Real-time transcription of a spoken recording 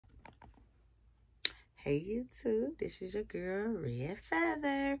Hey YouTube, this is your girl Red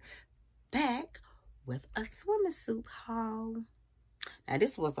Feather back with a swimsuit haul. Now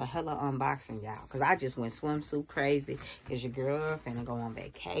this was a hella unboxing, y'all, because I just went swimsuit crazy because your girl finna go on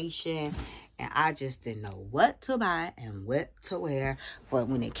vacation and I just didn't know what to buy and what to wear. But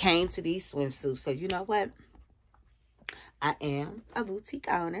when it came to these swimsuits, so you know what? I am a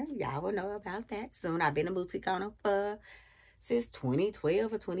boutique owner. Y'all will know about that soon. I've been a boutique owner since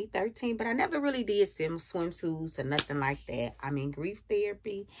 2012 or 2013, but I never really did swimsuits or nothing like that. I'm in grief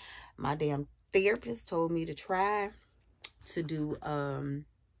therapy. My damn therapist told me to try to do a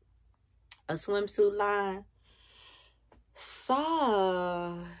swimsuit line.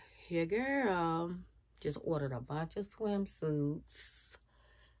 So your girl just ordered a bunch of swimsuits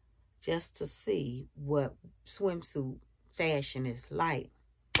just to see what swimsuit fashion is like.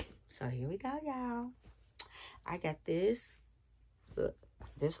 So here we go, y'all. I got this. Look,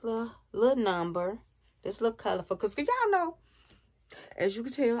 this little number, this little colorful, because y'all know, as you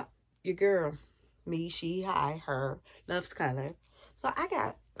can tell, your girl, me, she, hi, her, loves color. So I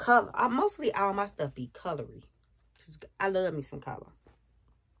got color. Mostly all my stuff be colory. I love me some color.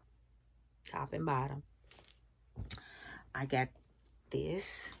 Top and bottom. I got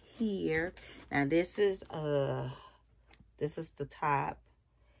this here. Now this is the top.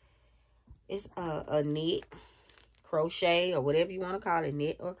 It's a knit, crochet, or whatever you want to call it,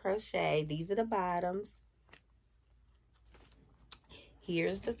 knit or crochet. These are the bottoms.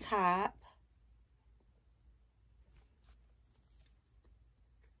 Here's the top.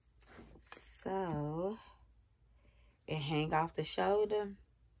 So it hang off the shoulder.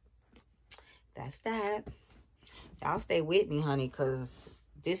 That's that. Y'all stay with me, honey, because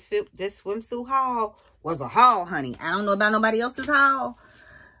this swimsuit haul was a haul, honey. I don't know about nobody else's haul,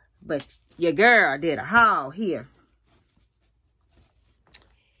 but your girl did a haul here.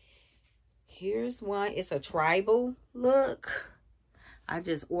 Here's one. It's a tribal look. I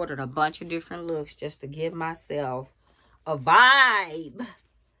just ordered a bunch of different looks just to give myself a vibe.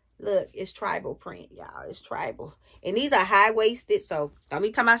 Look, it's tribal print, y'all. It's tribal. And these are high-waisted, so don't be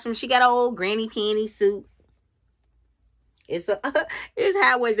talking about some she got an old granny panty suit. It's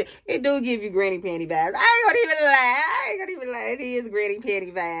high-waisted. It do give you granny panty vibes. I ain't gonna even lie. It is granny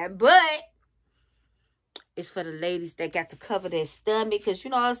panty vibe, but it's for the ladies that got to cover their stomach. Because, you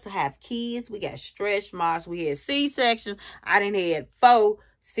know, us to have kids. We got stretch marks. We had C-sections. I done had 4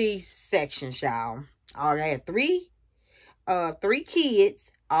 C-sections, y'all. I had three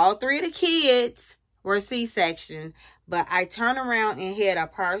kids. All 3 of the kids were C-section. But I turned around and had a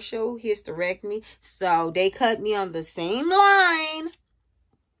partial hysterectomy. So they cut me on the same line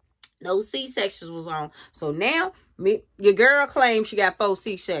those C-sections was on. So now, your girl claims she got 4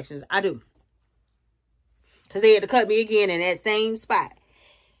 C-sections. I do. Because they had to cut me again in that same spot.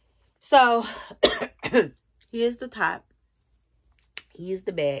 So, here's the top. Here's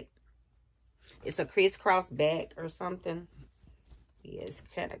the back. It's a crisscross back or something. Yeah, it's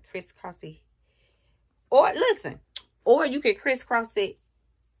kind of crisscrossy. Or, listen. Or you can crisscross it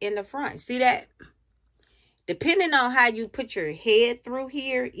in the front. See that? Depending on how you put your head through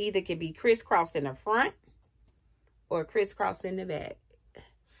here, either can be crisscross in the front or crisscross in the back.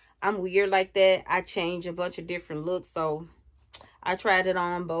 I'm weird like that. I change a bunch of different looks. So I tried it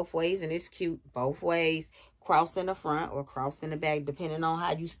on both ways. And it's cute both ways. Cross in the front or cross in the back. Depending on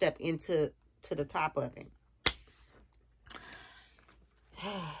how you step into the top of it.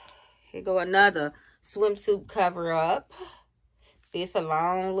 Here go another swimsuit cover up. See, it's a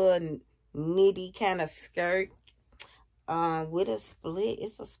long little knitty kind of skirt. With a split.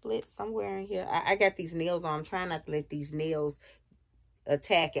 It's a split somewhere in here. I got these nails on. I'm trying not to let these nails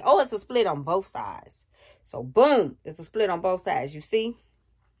attack it. Oh, it's a split on both sides. So boom, it's a split on both sides, you see.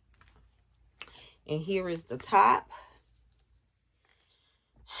 And here is the top.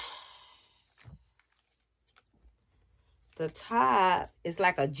 The top is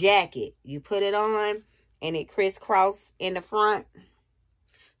like a jacket. You put it on and it crisscross in the front.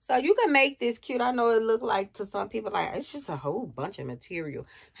 So you can make this cute. I know it look like to some people like it's just a whole bunch of material.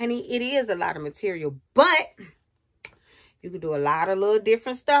 Honey, it is a lot of material, but you can do a lot of little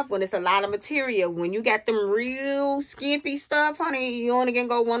different stuff when it's a lot of material. When you got them real skimpy stuff, honey, you only can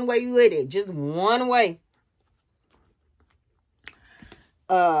go one way with it. Just one way.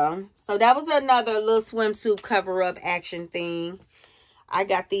 So that was another little swimsuit cover-up action thing. I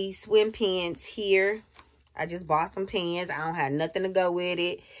got these swim pants here. I just bought some pants. I don't have nothing to go with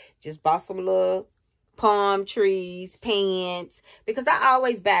it. Just bought some little palm trees pants. Because I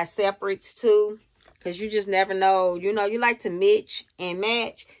always buy separates too. Because you just never know. You know, you like to mix and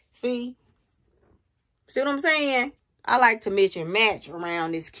match. See? See what I'm saying? I like to mix and match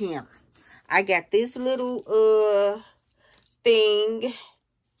around this camera. I got this little thing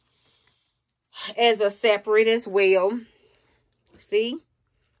as a separate as well. See?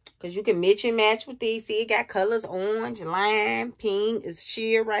 Because you can mix and match with these. See, it got colors orange, lime, pink. It's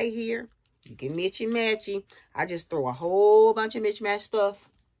sheer right here. You can mix and matchy. I just throw a whole bunch of mix and match stuff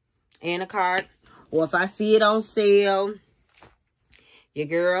in a cart. Or if I see it on sale, your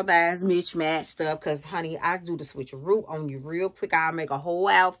girl buys mix and match stuff. Because, honey, I do the switcheroo on you real quick. I'll make a whole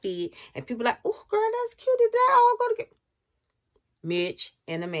outfit. And people are like, oh, girl, that's cute. Did that all go together? Mix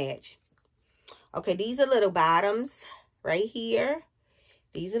and a match. Okay, these are little bottoms right here.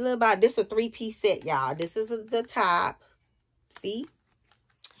 These are little bottoms. This is a 3-piece set, y'all. This is the top. See?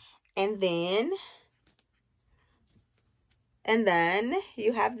 And then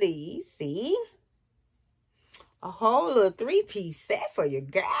you have these. See? A whole little 3-piece set for your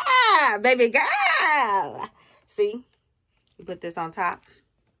girl. Baby girl. See? You put this on top.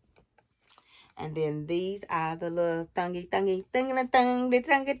 And then these are the little thingy.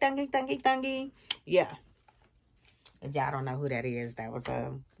 Yeah. If y'all don't know who that is, that was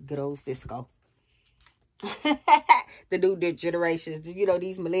a good old Cisco. The new generations, you know,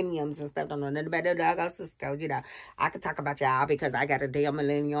 these millenniums and stuff don't know nothing about that dog Cisco. You know, I could talk about y'all because I got a damn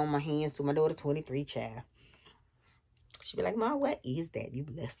millennium on my hands to my daughter 23 child. She be like, Mom, what is that you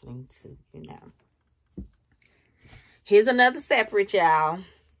listening to? You know. Here's another separate, y'all.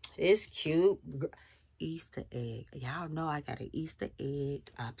 It's cute. Easter egg. Y'all know I got an Easter egg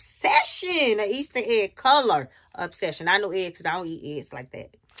obsession. An Easter egg color obsession. I know eggs. I don't eat eggs like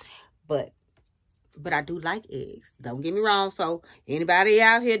that. But I do like eggs. Don't get me wrong. So anybody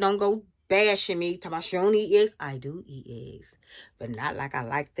out here don't go bashing me. Talking about she don't eat eggs. I do eat eggs. But not like I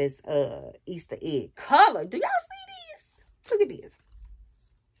like this Easter egg color. Do y'all see this? Look at this.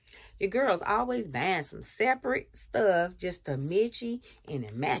 Your girl's always buying some separate stuff just to mitchy and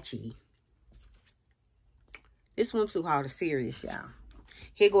a matchy. This Swimsuit Haul is serious, y'all.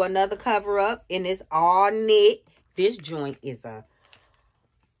 Here go another cover up, and it's all knit. This joint is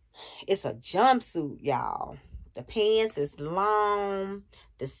it's a jumpsuit, y'all. The pants is long.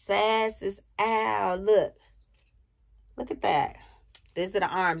 The size is out. Look at that. These are the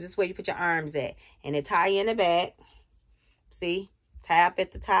arms. This is where you put your arms at, and they tie in the back. See, tie up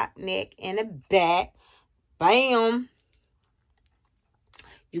at the top, neck, and the back. Bam.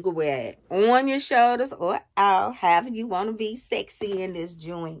 You can wear it on your shoulders or out, however you want to be sexy in this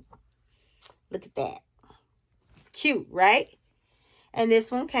joint. Look at that. Cute, right? And this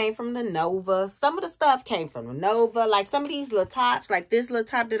one came from the Nova. Some of the stuff came from the Nova. Like some of these little tops, like this little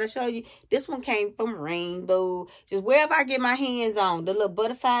top that I showed you, this one came from Rainbow. Just wherever I get my hands on. The little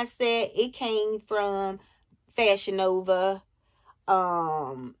butterfly set, it came from Fashion Nova.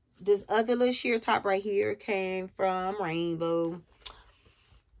 This other little sheer top right here came from Rainbow.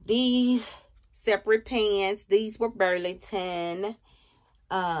 These separate pants, these were Burlington.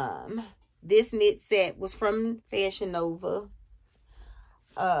 This knit set was from Fashion Nova.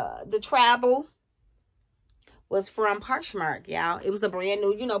 The travel was from Poshmark, y'all. It was a brand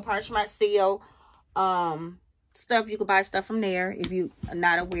new, you know, Poshmark sale stuff. You could buy stuff from there if you are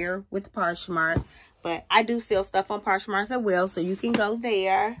not aware with Poshmark. But I do sell stuff on Poshmark as well, so you can go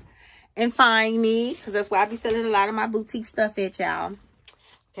there and find me, because that's where I be selling a lot of my boutique stuff at, y'all.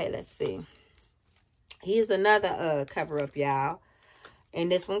 Okay, let's see. Here's another cover up, y'all.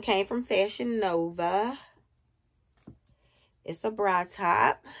 And this one came from Fashion Nova. It's a bra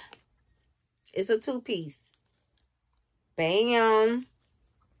top. It's a 2-piece. Bam.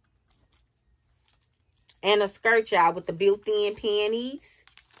 And a skirt, y'all, with the built-in panties.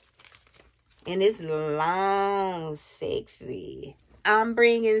 And it's long, sexy. I'm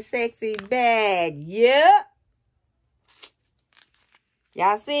bringing sexy back. Yep.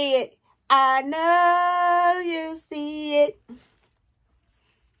 Y'all see it? I know you see it.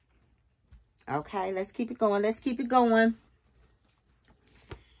 Okay, let's keep it going. Let's keep it going.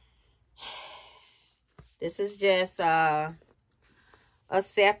 This is just a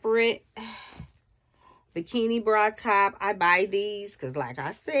separate bikini bra top. I buy these because, like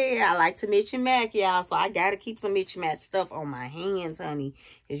I said, I like to mix and match, y'all. So I got to keep some mix and match stuff on my hands, honey.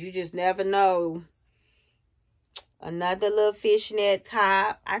 Because you just never know. Another little fishnet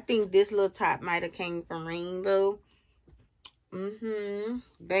top. I think this little top might have came from Rainbow.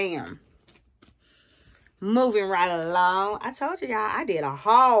 Bam. Moving right along. I told you, y'all, I did a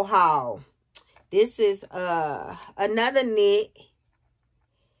haul. This is another knit.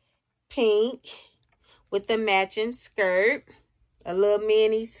 Pink. With the matching skirt. A little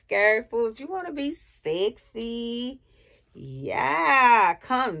mini skirt for if you want to be sexy. Yeah,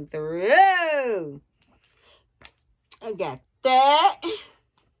 come through. I got that.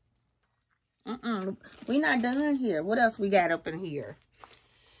 We not done here. What else we got up in here?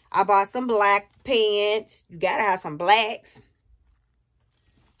 I bought some black pants. You gotta have some blacks.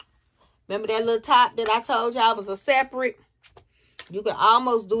 Remember that little top that I told y'all was a separate? You can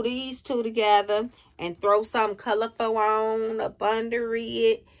almost do these two together and throw something colorful on up under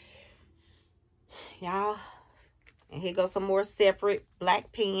it. Y'all. And here goes some more separate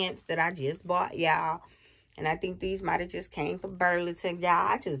black pants that I just bought, y'all. And I think these might have just came from Burlington, y'all.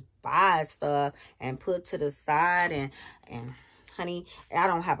 I just buy stuff and put to the side. And honey, I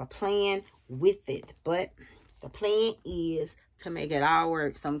don't have a plan with it. But the plan is to make it all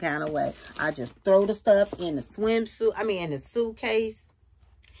work some kind of way. I just throw the stuff in the swimsuit. In the suitcase.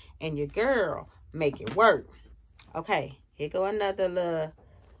 And your girl make it work. Okay, here go another little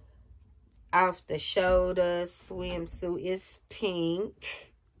off the shoulder swimsuit. It's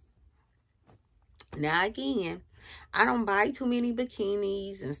pink. Now again, I don't buy too many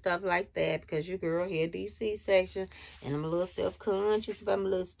bikinis and stuff like that because your girl here DC section and I'm a little self-conscious about my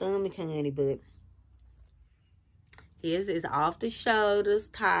little stomach, honey. But his is off the shoulders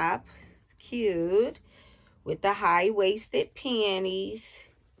top. It's cute with the high-waisted panties.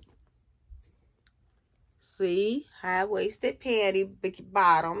 See, high-waisted panty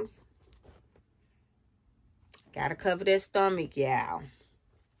bottoms. Gotta cover that stomach, y'all.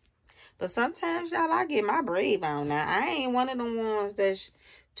 But sometimes, y'all, I get my brave on now. I ain't one of the ones that's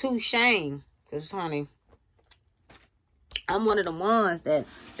too shame. Because, honey, I'm one of the ones that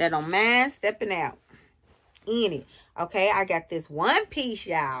don't mind stepping out in it. Okay, I got this one piece,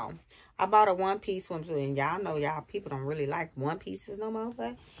 y'all. I bought a one-piece swimsuit. And y'all know, y'all, people don't really like one pieces no more.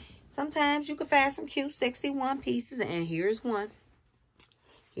 But sometimes you can find some cute, sexy one pieces. And here's one.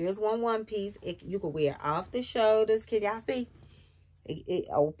 Here's one piece. You can wear off the shoulders. Can y'all see? It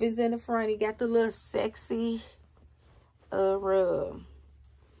opens in the front. You got the little sexy rub.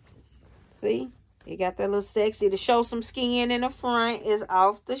 See? You got that little sexy to show some skin in the front. It's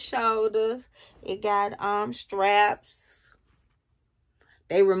off the shoulders. It got straps.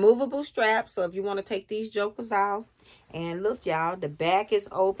 They removable straps. So if you want to take these jokers off. And look, y'all. The back is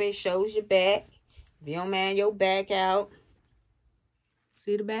open. Shows your back. If you don't mind your back out.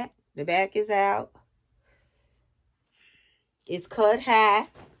 See the back? The back is out. It's cut high.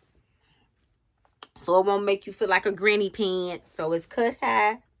 So it won't make you feel like a granny pants. So it's cut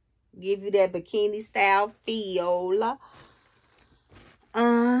high. Give you that bikini style feel.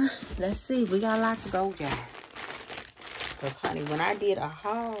 Let's see. We got a lot to go, guys. Because, honey, when I did a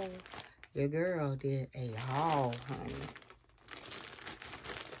haul, your girl did a haul,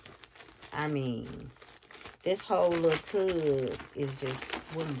 honey. This whole little tub is just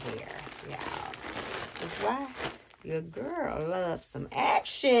swimwear, y'all. That's why your girl loves some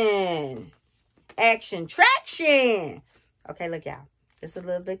action. Action traction. Okay, look, y'all. It's a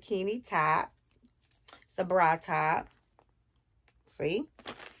little bikini top. It's a bra top. See?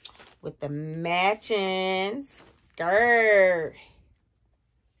 With the matching skirt.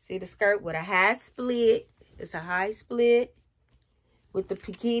 See the skirt with a high split. It's a high split. With the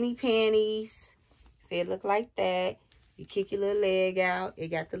bikini panties. See, it look like that. You kick your little leg out. It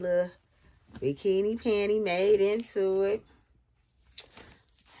got the little bikini panty made into it.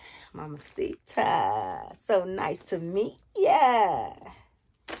 Mamacita. So nice to meet ya.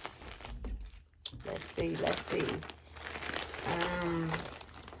 Let's see.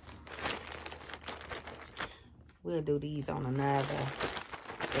 We'll do these on another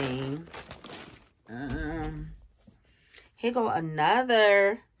thing. Here go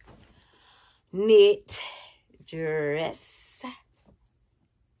another knit dress.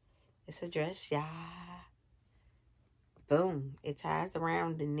 It's a dress, y'all. Boom. It ties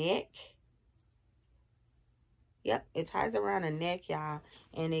around the neck. Yep, it ties around the neck, y'all.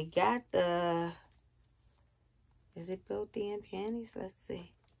 And it got the... Is it built-in panties? Let's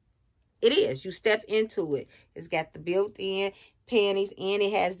see. It is. You step into it. It's got the built-in panties and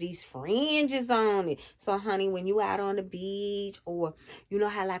it has these fringes on it. So, honey, when you out on the beach or you know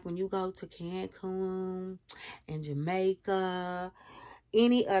how like when you go to Cancun and Jamaica,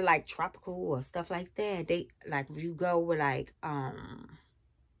 any like tropical or stuff like that, they like if you go with like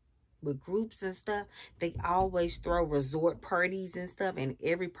with groups and stuff, they always throw resort parties and stuff, and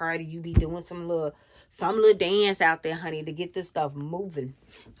every party you be doing some little dance out there, honey, to get this stuff moving.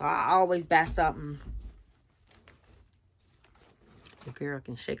 So I always buy something. The girl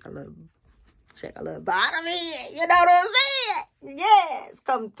can shake a little bottom in. You know what I'm saying? Yes,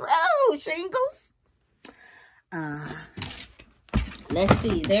 come through, shingles. Let's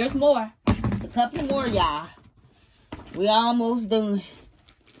see. There's more. There's a couple more, y'all. We almost done.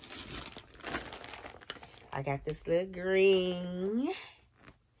 I got this little green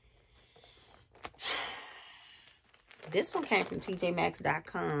This one came from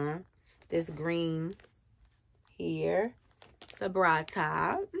Tjmax.com. This green here. It's a bra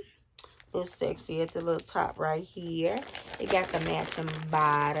top. It's sexy at the little top right here. It got the matching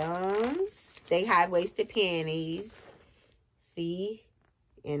bottoms. They high-waisted panties. See?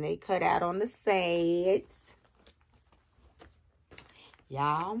 And they cut out on the sides.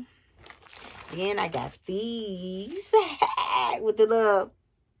 Y'all. Then I got these. With the little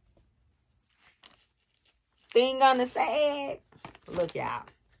thing on the side. Look, y'all.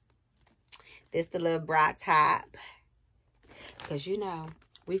 This the little bra top. Because, you know,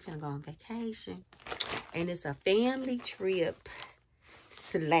 we finna go on vacation. And it's a family trip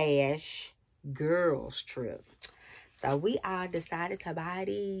 / girls trip. So we all decided to buy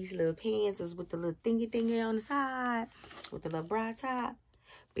these little pants with the little thingy on the side. With the little bra top.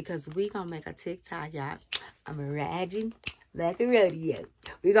 Because we gonna make a TikTok, y'all. I'm riding like a rodeo.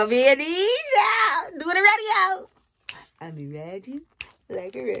 We gonna be in these, y'all. Doing a rodeo. I'm riding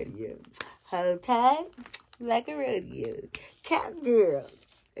like a rodeo. Hold tight like a rodeo. Cowgirl.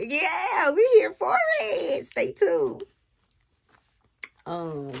 Yeah, we here for it. Stay tuned.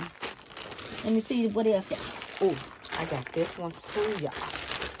 Let me see what else, y'all. Oh, I got this one too, y'all.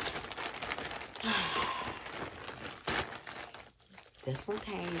 This one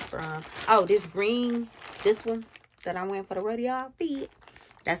came from, oh, this green, this one that I went for the rodeo outfit.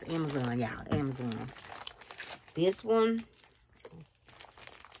 That's Amazon, y'all. Amazon. This one,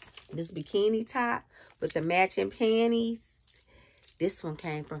 this bikini top with the matching panties. This one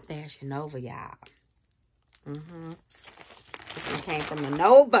came from Fashion Nova, y'all. This one came from the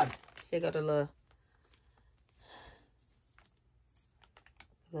Nova. Here go the little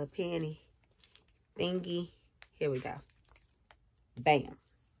panty thingy. Here we go. Bam.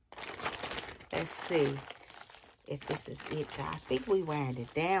 Let's see if this is it, y'all. I think we wound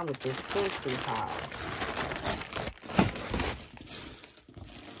it down with this swimsuit haul.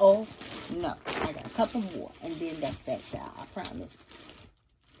 Oh, no. I got a couple more. And then that's that, y'all. I promise.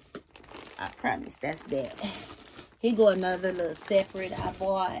 I promise that's that. Here go another little separate I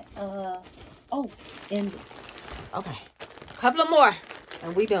bought. Oh, and this. Okay. A couple of more.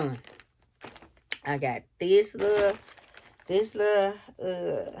 And we done. I got this little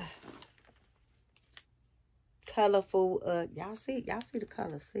colorful, y'all see the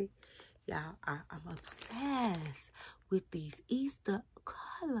color, see? Y'all, I'm obsessed with these Easter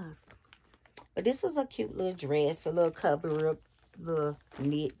colors. But this is a cute little dress, a little cover-up, little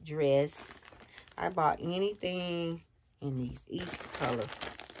knit dress. I bought anything in these Easter colors.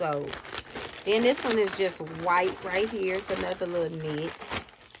 So, then this one is just white right here. It's another little knit.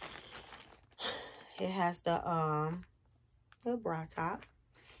 It has the bra top.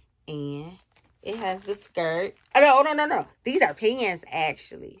 And it has the skirt. Oh, no. These are pants,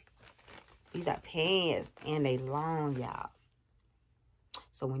 actually. These are pants. And they long, y'all.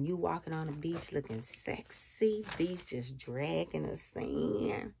 So when you walking on the beach looking sexy, these just dragging the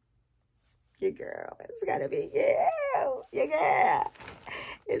sand. Your girl, it's gonna be you. Your girl.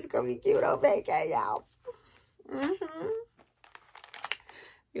 It's gonna be cute on vacation, y'all.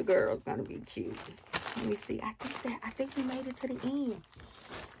 Your girl's gonna be cute. Let me see. I think we made it to the end.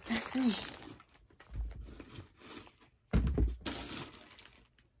 Let's see.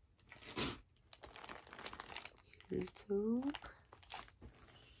 YouTube.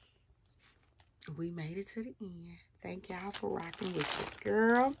 We made it to the end. Thank y'all for rocking with your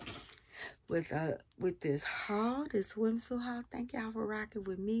girl. With this haul, this swimsuit haul. Thank y'all for rocking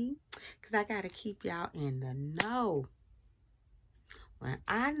with me. Because I got to keep y'all in the know. When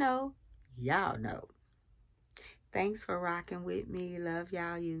I know, y'all know. Thanks for rocking with me. Love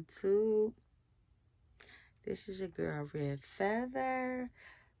y'all, YouTube. This is your girl, Red Feather.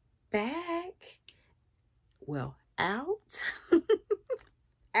 Back. Well, out.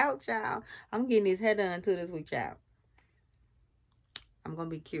 Out, y'all. I'm getting this hair done too this week, y'all. I'm going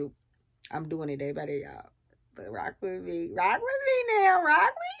to be cute. I'm doing it day by day, y'all. But rock with me. Rock with me now.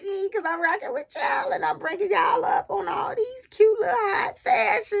 Rock with me. Because I'm rocking with y'all. And I'm bringing y'all up on all these cute little hot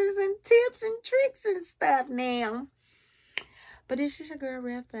fashions and tips and tricks and stuff now. But this is your girl,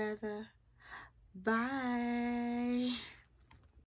 Red Feather. Bye.